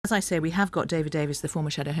as I say, we have got David Davis, the former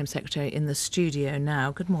Shadow Home Secretary, in the studio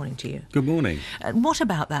now. Good morning to you. Good morning. What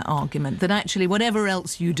about that argument that actually whatever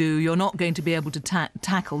else you do, you're not going to be able to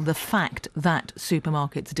tackle the fact that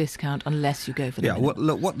supermarkets discount unless you go for the minimum? Well,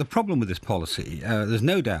 look, what the problem with this policy, there's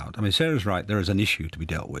no doubt, I mean, Sarah's right, there is an issue to be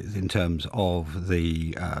dealt with in terms of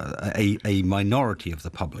a minority of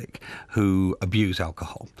the public who abuse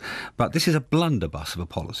alcohol. But this is a blunderbuss of a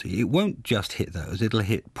policy. It won't just hit those, it'll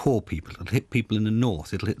hit poor people, it'll hit people in the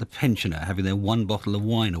north, it'll hit the pensioner having their one bottle of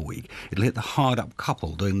wine a week, it'll hit the hard-up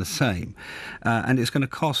couple doing the same. And it's going to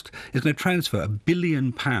transfer £1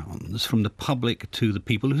 billion from the public to the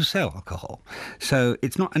people who sell alcohol. So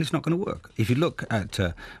it's not going to work. If you look at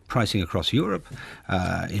pricing across Europe,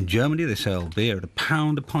 in Germany they sell beer at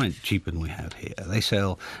 £1 a pint cheaper than we have here. They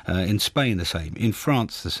sell in Spain the same, in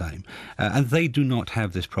France the same, and they do not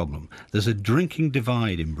have this problem. There's a drinking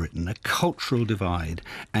divide in Britain, a cultural divide,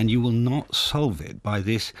 and you will not solve it by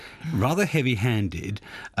this rather heavy-handed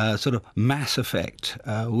sort of mass effect,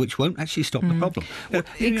 which won't actually stop the problem.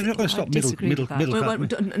 You're not going to stop middle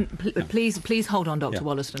class. Please hold on, Dr.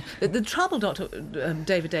 Wollaston. The trouble, Dr.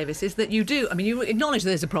 David Davis, is that you acknowledge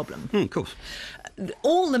there's a problem. Of course.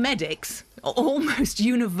 All the medics almost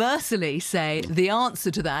universally say the answer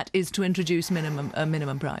to that is to introduce a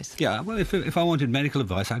minimum price. Yeah, well, if I wanted medical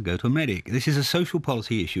advice, I'd go to a medic. This is a social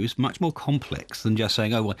policy issue. It's much more complex than just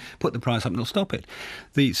saying, oh, well, put the price up and it'll stop it.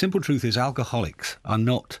 The simple truth is alcoholics are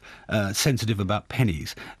not sensitive about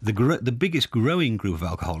pennies. The biggest growing group of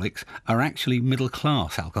alcoholics are actually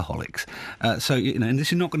middle-class alcoholics. And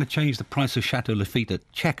this is not going to change the price of Chateau Lafite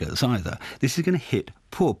at Chequers either. This is going to hit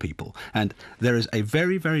poor people. And there is a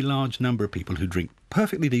very, very large number of people who drink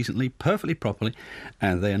perfectly decently, perfectly properly,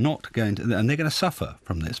 and they're going to suffer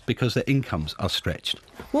from this because their incomes are stretched.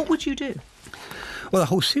 What would you do? Well, a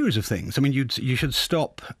whole series of things. I mean, you should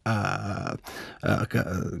stop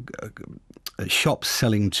shops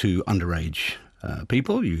selling to underage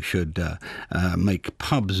people. You should make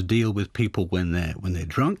pubs deal with people when they're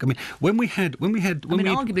drunk. I mean,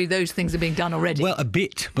 arguably those things are being done already. Well, a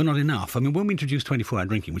bit, but not enough. I mean, when we introduced 24-hour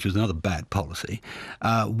drinking, which was another bad policy,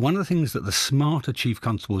 one of the things that the smarter chief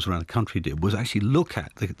constables around the country did was actually look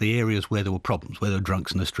at the areas where there were problems, where there were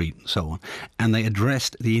drunks in the street and so on, and they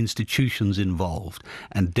addressed the institutions involved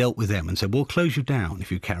and dealt with them and said, we'll close you down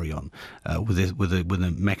if you carry on with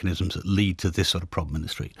the mechanisms that lead to this sort of problem in the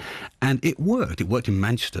street. And it worked. It worked in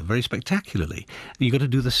Manchester very spectacularly. You've got to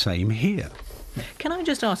do the same here. Can I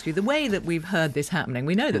just ask you, the way that we've heard this happening,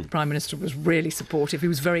 we know that the Prime Minister was really supportive, he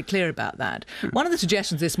was very clear about that. One of the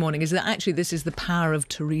suggestions this morning is that actually this is the power of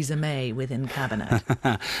Theresa May within Cabinet.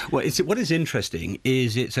 Well, what is interesting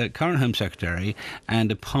is it's a current Home Secretary and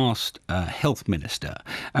a past Health Minister,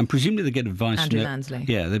 and presumably they get advice Andrew Lansley.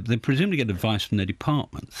 Yeah, they presumably get advice from their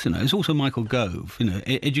departments. It's also Michael Gove,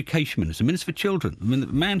 Education Minister, Minister for Children, I mean, the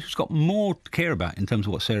man who's got more to care about in terms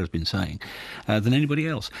of what Sarah's been saying than anybody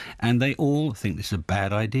else. And they all think this is a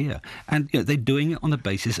bad idea, and they're doing it on the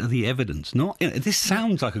basis of the evidence. Not this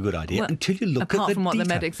sounds like a good idea until you look at the apart from what detail.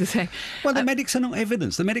 the medics are saying. Well, the medics are not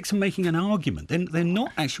evidence. The medics are making an argument. They're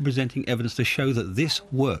not actually presenting evidence to show that this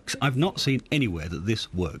works. I've not seen anywhere that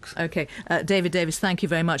this works. OK, David Davis, thank you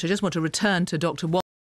very much. I just want to return to Dr.